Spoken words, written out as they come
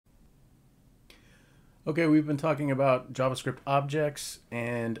Okay, we've been talking about JavaScript objects,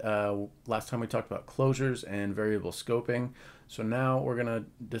 and last time we talked about closures and variable scoping. So now we're going to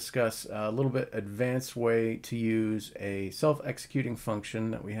discuss a little bit advanced way to use a self-executing function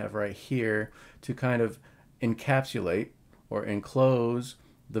that we have right here to kind of encapsulate or enclose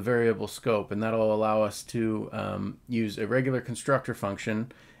the variable scope, and that'll allow us to use a regular constructor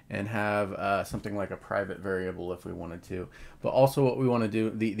function and have something like a private variable if we wanted to. But also what we want to do,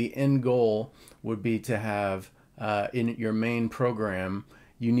 the end goal would be to have in your main program,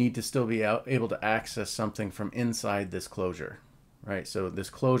 you need to still be able to access something from inside this closure. Right, so this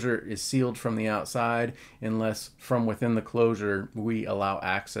closure is sealed from the outside unless from within the closure we allow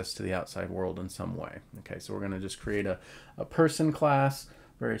access to the outside world in some way. Okay, so we're going to just create a person class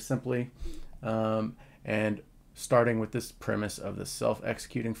very simply, and starting with this premise of the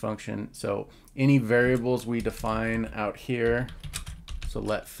self-executing function. So any variables we define out here, so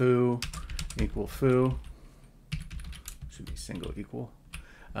let foo equal foo, should be single equal.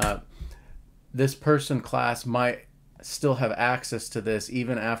 This person class might still have access to this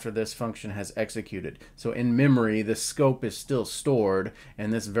even after this function has executed. So in memory, the scope is still stored,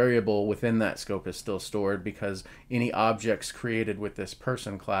 and this variable within that scope is still stored because any objects created with this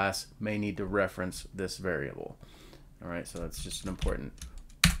person class may need to reference this variable. All right, so that's just an important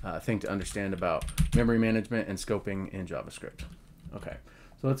thing to understand about memory management and scoping in JavaScript. Okay,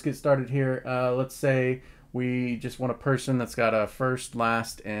 so let's get started here. Let's say we just want a person that's got a first,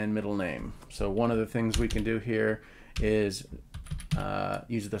 last, and middle name. So one of the things we can do here is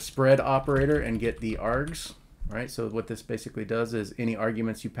use the spread operator and get the args. Right, so what this basically does is any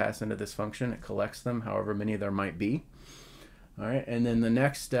arguments you pass into this function, it collects them, however many there might be. All right, and then the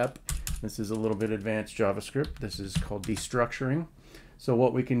next step, this is a little bit advanced JavaScript. This is called destructuring. So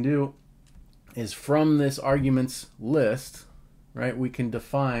what we can do is from this arguments list, right, we can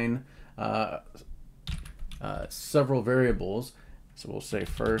define several variables. So we'll say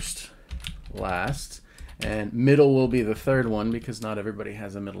first, last, and middle will be the third one because not everybody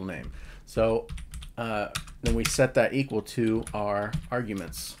has a middle name. So then we set that equal to our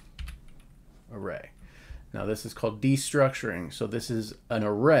arguments array. Now this is called destructuring. So this is an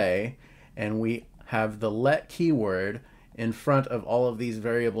array, and we have the let keyword in front of all of these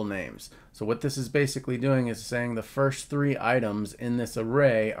variable names. So what this is basically doing is saying the first three items in this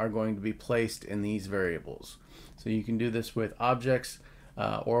array are going to be placed in these variables. So you can do this with objects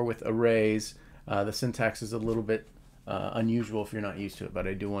or with arrays. The syntax is a little bit unusual if you're not used to it, but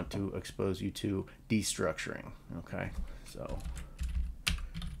I do want to expose you to destructuring. Okay, so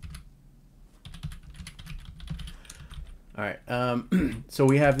all right, so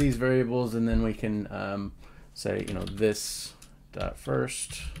we have these variables, and then we can say, you know, this dot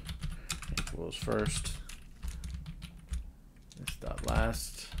first equals first, this dot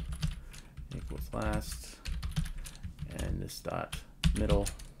last equals last, and this dot middle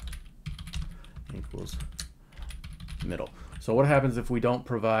equals middle. So what happens if we don't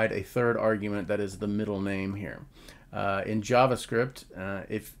provide a third argument that is the middle name here? In JavaScript,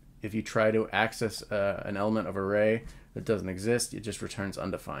 if you try to access an element of array that doesn't exist, it just returns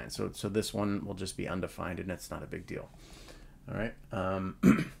undefined. So this one will just be undefined, and it's not a big deal. All right.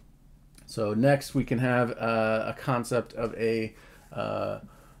 So next we can have a concept of a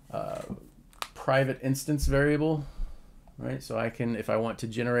private instance variable. Right, so I can, if I want to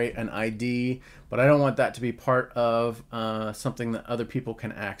generate an ID, but I don't want that to be part of something that other people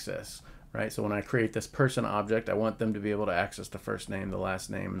can access. Right, so when I create this person object, I want them to be able to access the first name, the last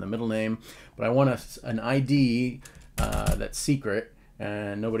name, and the middle name. But I want an ID that's secret,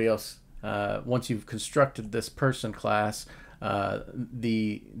 and nobody else. Once you've constructed this person class,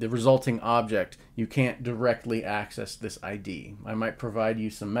 the resulting object, you can't directly access this ID. I might provide you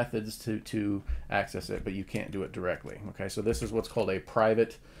some methods to access it, but you can't do it directly. Okay, so this is what's called a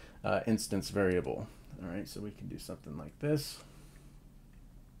private instance variable. All right, so we can do something like this.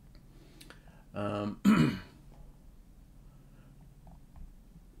 We're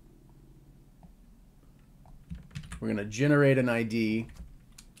going to generate an ID.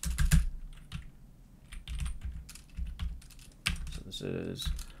 So this is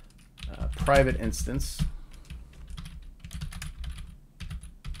a private instance.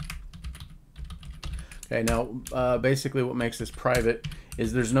 Okay, now basically what makes this private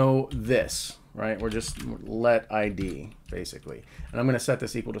is there's no this, right? We're just let ID basically. And I'm going to set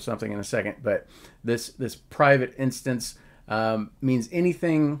this equal to something in a second, but this private instance means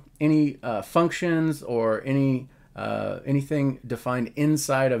anything, any functions or anything defined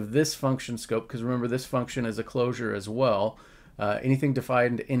inside of this function scope, because remember this function is a closure as well. Anything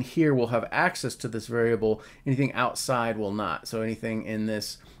defined in here will have access to this variable. Anything outside will not. So anything in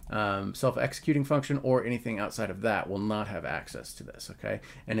this self-executing function or anything outside of that will not have access to this, okay?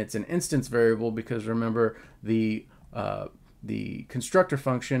 And it's an instance variable because remember the constructor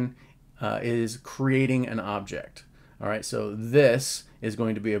function is creating an object. All right, so this is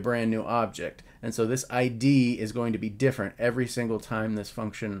going to be a brand new object. And so this ID is going to be different every single time this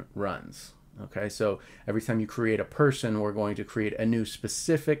function runs. Okay, so every time you create a person, we're going to create a new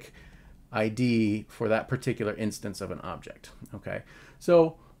specific ID for that particular instance of an object. Okay,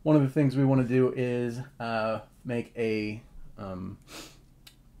 so one of the things we want to do is make a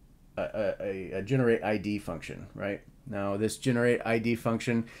generate ID function, right? Now this generate ID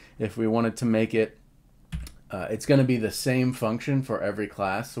function, if we wanted to make it, it's going to be the same function for every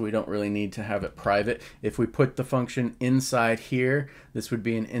class, so we don't really need to have it private. If we put the function inside here, this would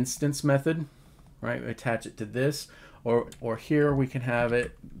be an instance method, right? We attach it to this, or here we can have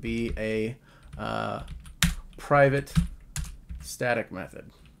it be a private static method.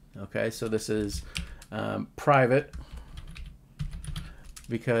 Okay, so this is private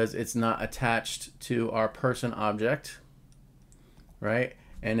because it's not attached to our person object, right?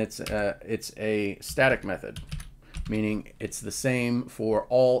 And it's a static method, meaning it's the same for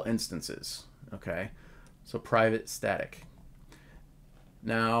all instances. Okay, so private static.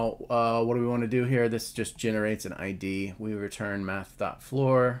 Now, what do we want to do here? This just generates an ID. We return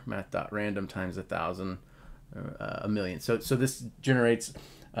math.floor, math.random times 1,000, a million. So this generates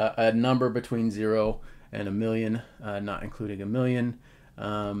a number between 0 and 1,000,000, not including 1,000,000.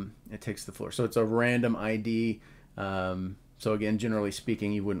 It takes the floor. So it's a random ID. So again, generally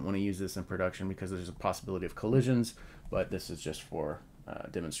speaking, you wouldn't want to use this in production because there's a possibility of collisions, but this is just for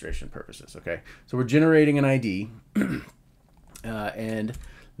demonstration purposes, okay? So we're generating an ID, and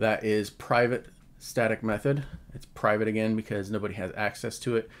that is private static method. It's private again because nobody has access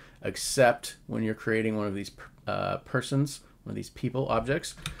to it except when you're creating one of these persons, one of these people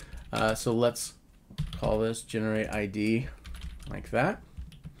objects. So let's call this generate ID like that.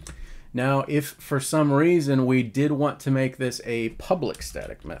 Now, if for some reason we did want to make this a public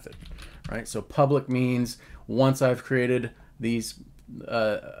static method, right? So public means once I've created these,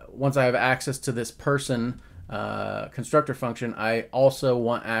 once I have access to this person constructor function, I also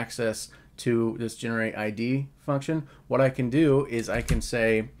want access to this generate ID function. What I can do is I can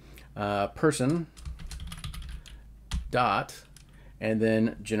say person dot and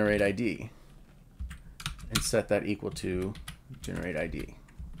then generate ID and set that equal to generate ID.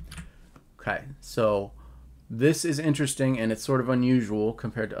 Okay, so this is interesting and it's sort of unusual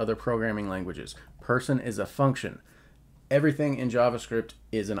compared to other programming languages. Person is a function. Everything in JavaScript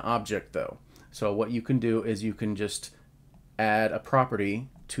is an object though. So what you can do is you can just add a property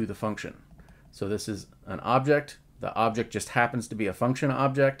to the function. So this is an object. The object just happens to be a function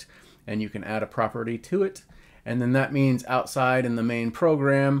object, and you can add a property to it. And then that means outside in the main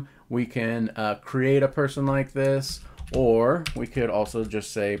program, we can create a person like this, or we could also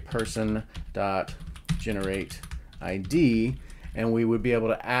just say person.generate ID, and we would be able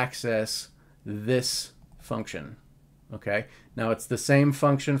to access this function. Okay, now it's the same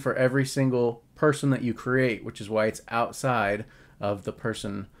function for every single person that you create, which is why it's outside of the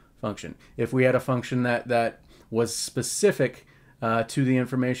person function. If we had a function that was specific to the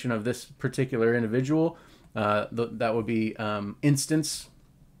information of this particular individual, that would be instance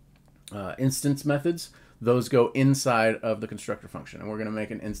methods. Those go inside of the constructor function, and we're going to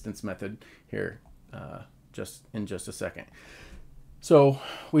make an instance method here just in a second. So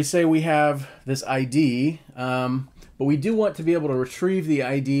we say we have this ID, but we do want to be able to retrieve the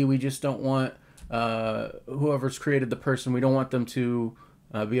ID. We just don't want whoever's created the person, we don't want them to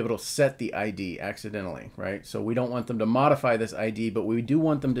be able to set the ID accidentally, right? So we don't want them to modify this ID, but we do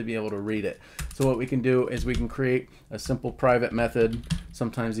want them to be able to read it. So what we can do is we can create a simple private method.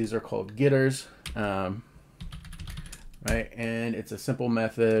 Sometimes these are called getters, right? And it's a simple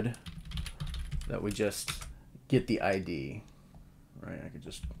method that we just get the ID, right? I could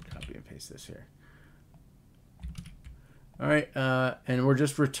just copy and paste this here. All right, and we're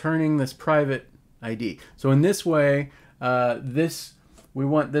just returning this private ID. So in this way, we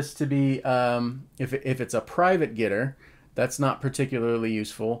want this to be, if it's a private getter, that's not particularly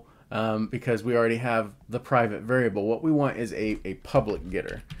useful because we already have the private variable. What we want is a public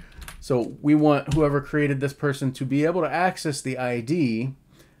getter. So we want whoever created this person to be able to access the ID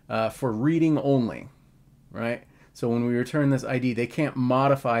for reading only, right? So when we return this ID, they can't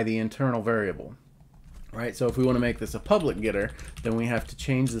modify the internal variable, right? So if we want to make this a public getter, then we have to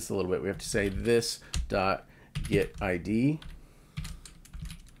change this a little bit. We have to say this dot get ID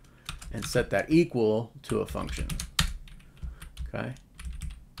and set that equal to a function. Okay.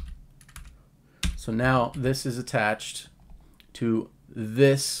 So now this is attached to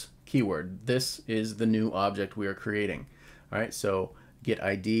this keyword. This is the new object we are creating. All right, so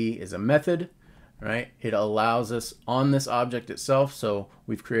getID is a method, right? It allows us on this object itself. So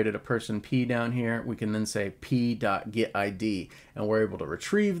we've created a person P down here. We can then say p.getID, and we're able to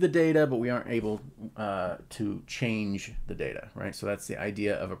retrieve the data, but we aren't able to change the data, right? So that's the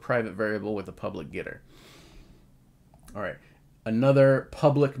idea of a private variable with a public getter. All right, another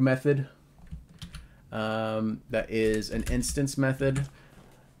public method that is an instance method.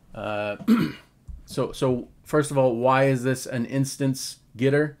 So first of all, why is this an instance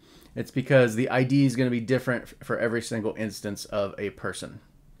getter? It's because the ID is going to be different for every single instance of a person.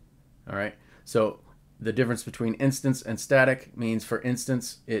 All right. So the difference between instance and static means, for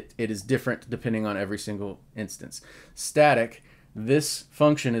instance, it is different depending on every single instance. Static, this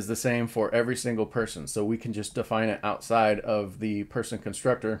function is the same for every single person. So we can just define it outside of the person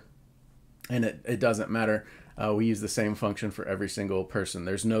constructor, and it doesn't matter. We use the same function for every single person.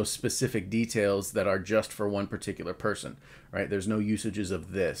 There's no specific details that are just for one particular person, right? There's no usages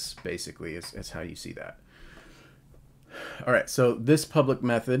of this, basically, is how you see that. All right, so this public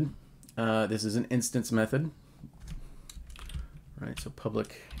method, this is an instance method. All right, so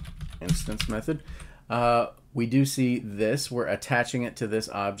public instance method. We do see this. We're attaching it to this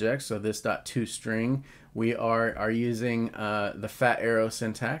object, so this .toString. We are using the fat arrow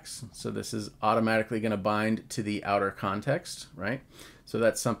syntax. So this is automatically going to bind to the outer context, right? So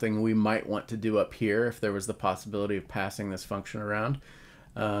that's something we might want to do up here if there was the possibility of passing this function around.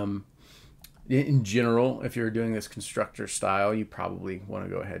 In general, if you're doing this constructor style, you probably want to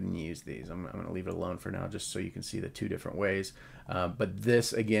go ahead and use these. I'm going to leave it alone for now just so you can see the two different ways. But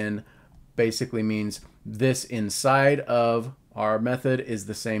this, again, basically means this inside of our method is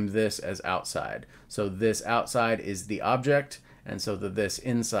the same this as outside. So this outside is the object, and so this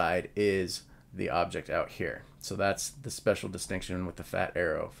inside is the object out here. So that's the special distinction with the fat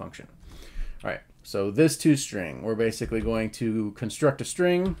arrow function. All right, so this toString, we're basically going to construct a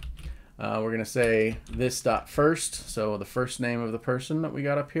string. We're going to say this.first, so the first name of the person that we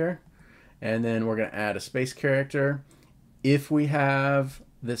got up here. And then we're going to add a space character. If we have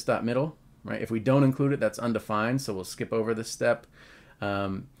this.middle, right? If we don't include it, that's undefined, so we'll skip over this step.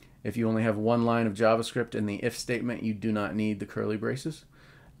 If you only have one line of JavaScript in the if statement, you do not need the curly braces.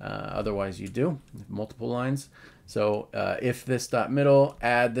 Otherwise, you do, multiple lines. So if this.middle,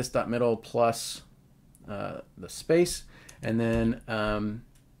 add this.middle plus the space, and then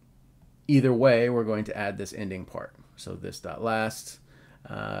either way, we're going to add this ending part. So this.last,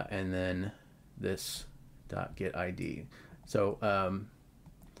 and then this.getID. So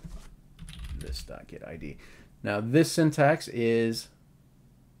this.getID. Now this syntax is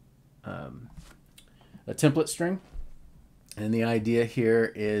a template string, and the idea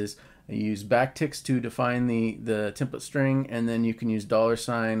here is you use backticks to define the template string, and then you can use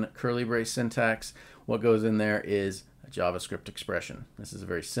 $ curly brace syntax. What goes in there is a JavaScript expression. This is a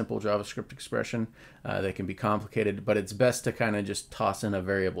very simple JavaScript expression. They can be complicated, but it's best to kind of just toss in a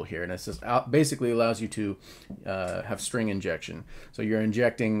variable here, and it basically allows you to have string injection. So you're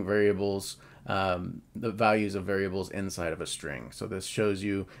injecting variables, the values of variables inside of a string. So this shows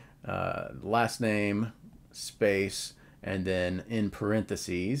you last name, space, and then in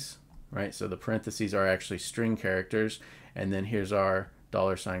parentheses, right? So the parentheses are actually string characters, and then here's our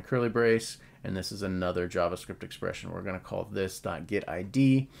 $ curly brace, and this is another JavaScript expression. We're going to call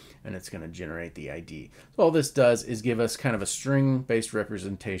this.getID, and it's going to generate the ID. So all this does is give us kind of a string-based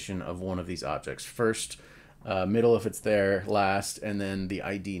representation of one of these objects. First, middle if it's there, last, and then the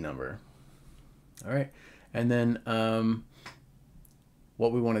ID number. All right, and then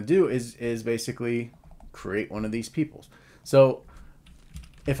what we want to do is basically create one of these peoples. So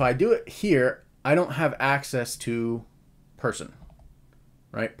if I do it here, I don't have access to person,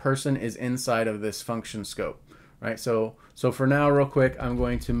 right? Person is inside of this function scope, right? So for now, real quick, I'm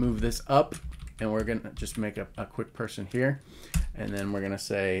going to move this up, and we're going to just make a quick person here, and then we're going to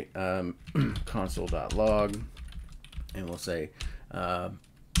say console.log, and we'll say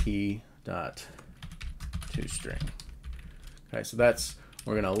p.toString. Okay, so that's,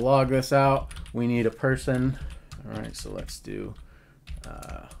 we're going to log this out. We need a person. All right, so let's do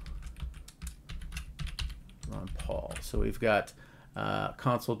Ron Paul. So we've got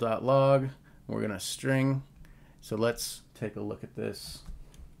console.log. We're going to string. So let's take a look at this.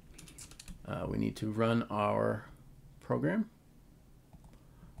 We need to run our program.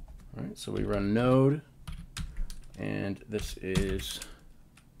 All right, so we run node, and this is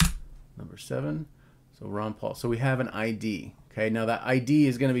number 7. So Ron Paul. So we have an ID. Okay, now that ID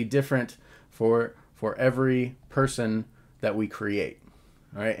is going to be different for every person that we create.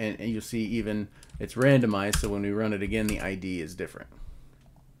 All right, and you'll see even it's randomized, so when we run it again, the ID is different.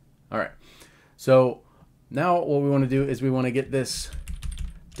 All right. So now what we want to do is we want to get this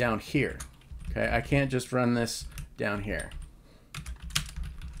down here. Okay, I can't just run this down here.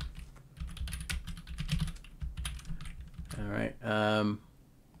 All right.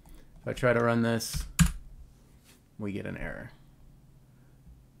 If I try to run this, we get an error,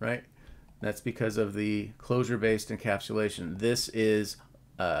 right? That's because of the closure-based encapsulation. This is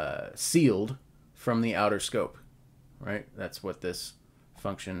sealed from the outer scope, right? That's what this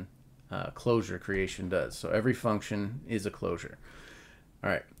function closure creation does. So every function is a closure. All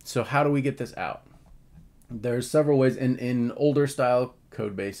right, so how do we get this out? There's several ways. In older style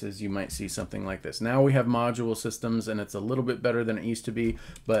code bases, you might see something like this. Now we have module systems, and it's a little bit better than it used to be,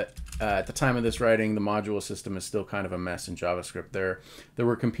 but at the time of this writing, the module system is still kind of a mess in JavaScript. There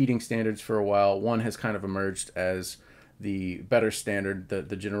were competing standards for a while. One has kind of emerged as the better standard.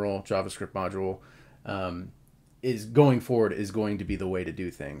 The general JavaScript module is going forward is going to be the way to do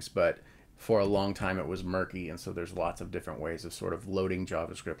things, but for a long time it was murky, and so there's lots of different ways of sort of loading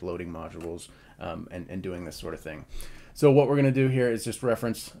JavaScript, loading modules, and doing this sort of thing. So what we're going to do here is just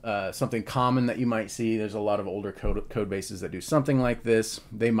reference something common that you might see. There's a lot of older code bases that do something like this.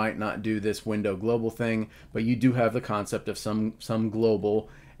 They might not do this window global thing, but you do have the concept of some global,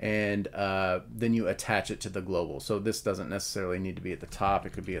 and then you attach it to the global. So this doesn't necessarily need to be at the top.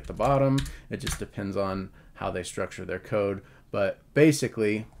 It could be at the bottom. It just depends on how they structure their code. But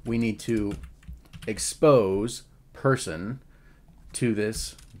basically, we need to expose person to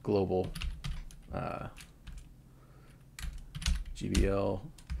this global GBL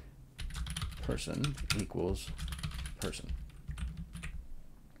person equals person.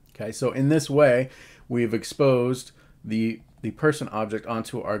 Okay, so in this way, we've exposed the person object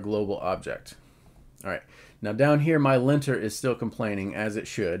onto our global object. All right, now down here, my linter is still complaining, as it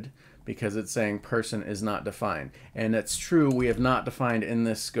should, because it's saying person is not defined. And that's true, we have not defined in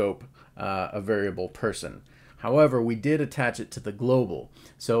this scope a variable person. However, we did attach it to the global.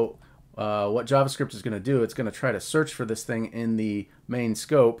 So what JavaScript is going to do, it's going to try to search for this thing in the main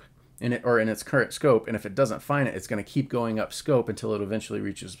scope, in its current scope, and if it doesn't find it, it's going to keep going up scope until it eventually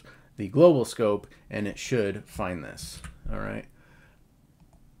reaches the global scope, and it should find this. All right.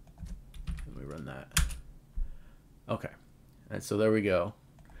 Let me run that. Okay. And so there we go.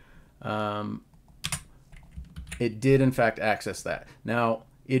 It did in fact access that. Now,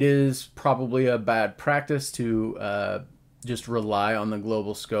 it is probably a bad practice to just rely on the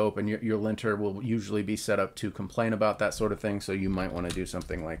global scope, and your linter will usually be set up to complain about that sort of thing. So you might want to do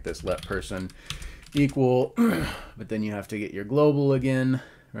something like this: let person equal, but then you have to get your global again,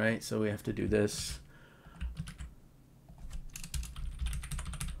 right? So we have to do this.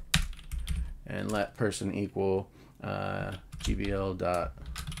 And let person equal GBL dot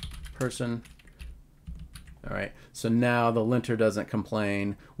person. All right, so now the linter doesn't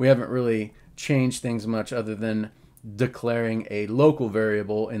complain. We haven't really changed things much other than declaring a local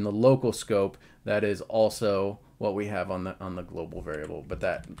variable in the local scope that is also what we have on the global variable, but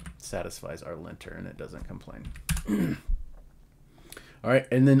that satisfies our linter and it doesn't complain. All right,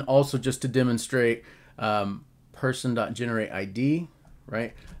 and then also just to demonstrate person.generateID,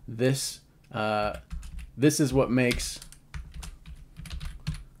 right? This is what makes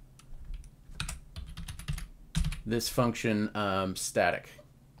this function static,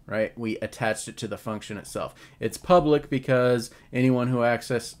 right? We attached it to the function itself. It's public because anyone who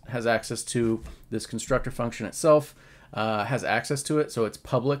has access to this constructor function itself has access to it, so it's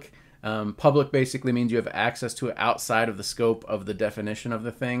public. Public basically means you have access to it outside of the scope of the definition of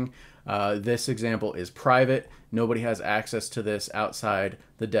the thing. This example is private. Nobody has access to this outside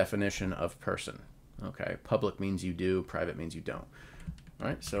the definition of person. Okay, public means you do, private means you don't. All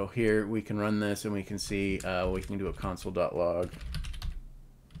right, so here we can run this and we can see we can do a console.log,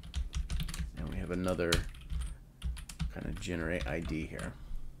 and we have another kind of generate ID here.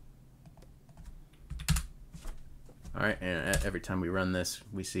 All right, and every time we run this,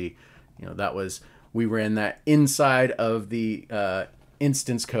 we see, we ran that inside of the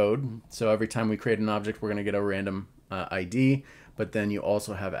instance code. So every time we create an object, we're going to get a random ID, but then you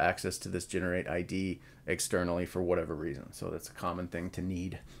also have access to this generate ID externally for whatever reason. So that's a common thing to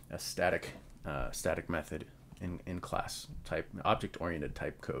need a static method in class type, object-oriented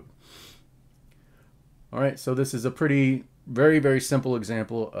type code. All right, so this is a very, very simple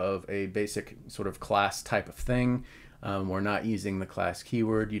example of a basic sort of class type of thing. We're not using the class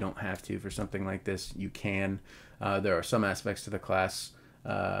keyword. You don't have to for something like this. You can. There are some aspects to the class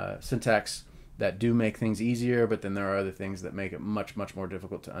syntax that do make things easier, but then there are other things that make it much, much more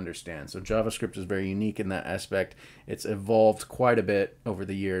difficult to understand. So JavaScript is very unique in that aspect. It's evolved quite a bit over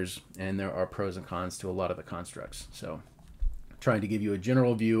the years, and there are pros and cons to a lot of the constructs. So trying to give you a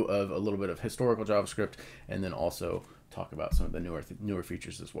general view of a little bit of historical JavaScript, and then also talk about some of the newer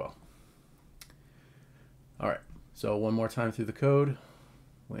features as well. All right, so one more time through the code.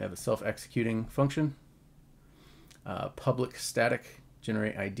 We have a self-executing function, public static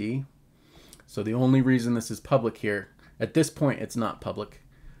generate ID. So the only reason this is public here, at this point it's not public.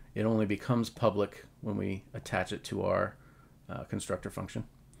 It only becomes public when we attach it to our constructor function.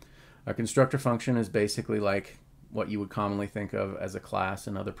 Our constructor function is basically like what you would commonly think of as a class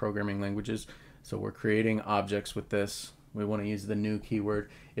in other programming languages. So we're creating objects with this. We want to use the new keyword.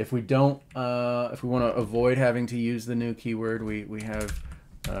 If we don't, if we want to avoid having to use the new keyword, we have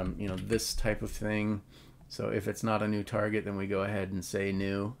you know, this type of thing. So if it's not a new target, then we go ahead and say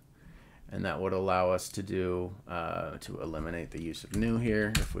new, and that would allow us to do to eliminate the use of new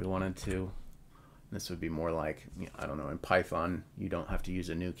here if we wanted to. This would be more like, I don't know, in Python you don't have to use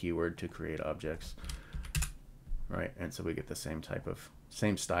a new keyword to create objects, right? And so we get the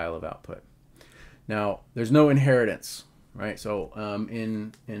same style of output. Now there's no inheritance, right? So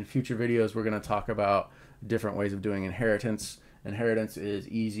in future videos we're going to talk about different ways of doing inheritance. Inheritance is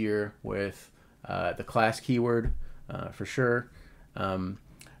easier with the class keyword for sure,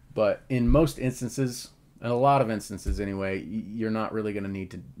 but in most instances, and a lot of instances anyway, you're not really going to need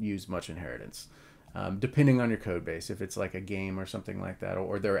to use much inheritance, depending on your code base. If it's like a game or something like that,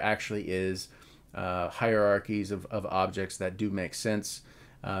 or there actually is hierarchies of objects that do make sense,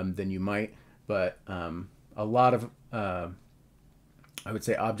 then you might. But a lot of I would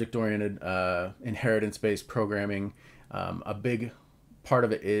say object-oriented inheritance-based programming, a big part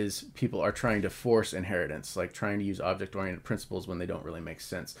of it is people are trying to force inheritance, like trying to use object-oriented principles when they don't really make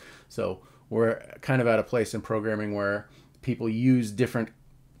sense. So we're kind of at a place in programming where people use different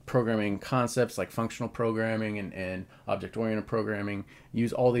programming concepts like functional programming and object-oriented programming,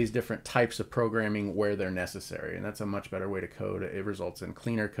 use all these different types of programming where they're necessary, and that's a much better way to code. It results in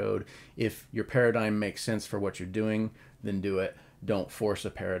cleaner code. If your paradigm makes sense for what you're doing, then do it. Don't force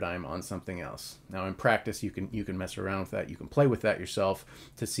a paradigm on something else. Now in practice you can mess around with that. You can play with that yourself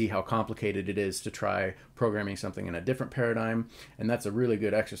to see how complicated it is to try programming something in a different paradigm, and that's a really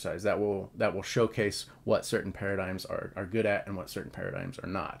good exercise. That will showcase what certain paradigms are good at and what certain paradigms are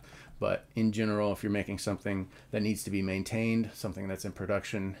not. But in general, if you're making something that needs to be maintained, something that's in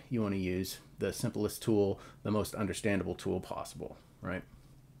production, you want to use the simplest tool, the most understandable tool possible, right?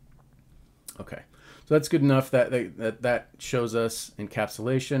 Okay, so that's good enough. That shows us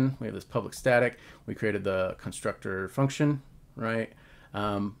encapsulation. We have this public static. We created the constructor function, right?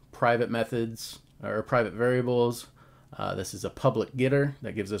 Private methods or private variables. This is a public getter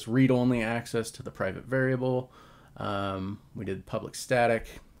that gives us read-only access to the private variable. We did public static,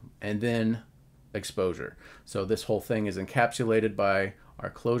 and then exposure. So this whole thing is encapsulated by our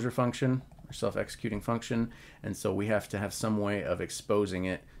closure function, our self-executing function, and so we have to have some way of exposing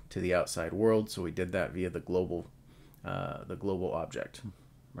it to the outside world. So we did that via the global object,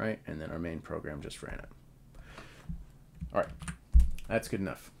 right? And then our main program just ran it. All right, that's good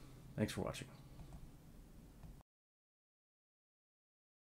enough. Thanks for watching.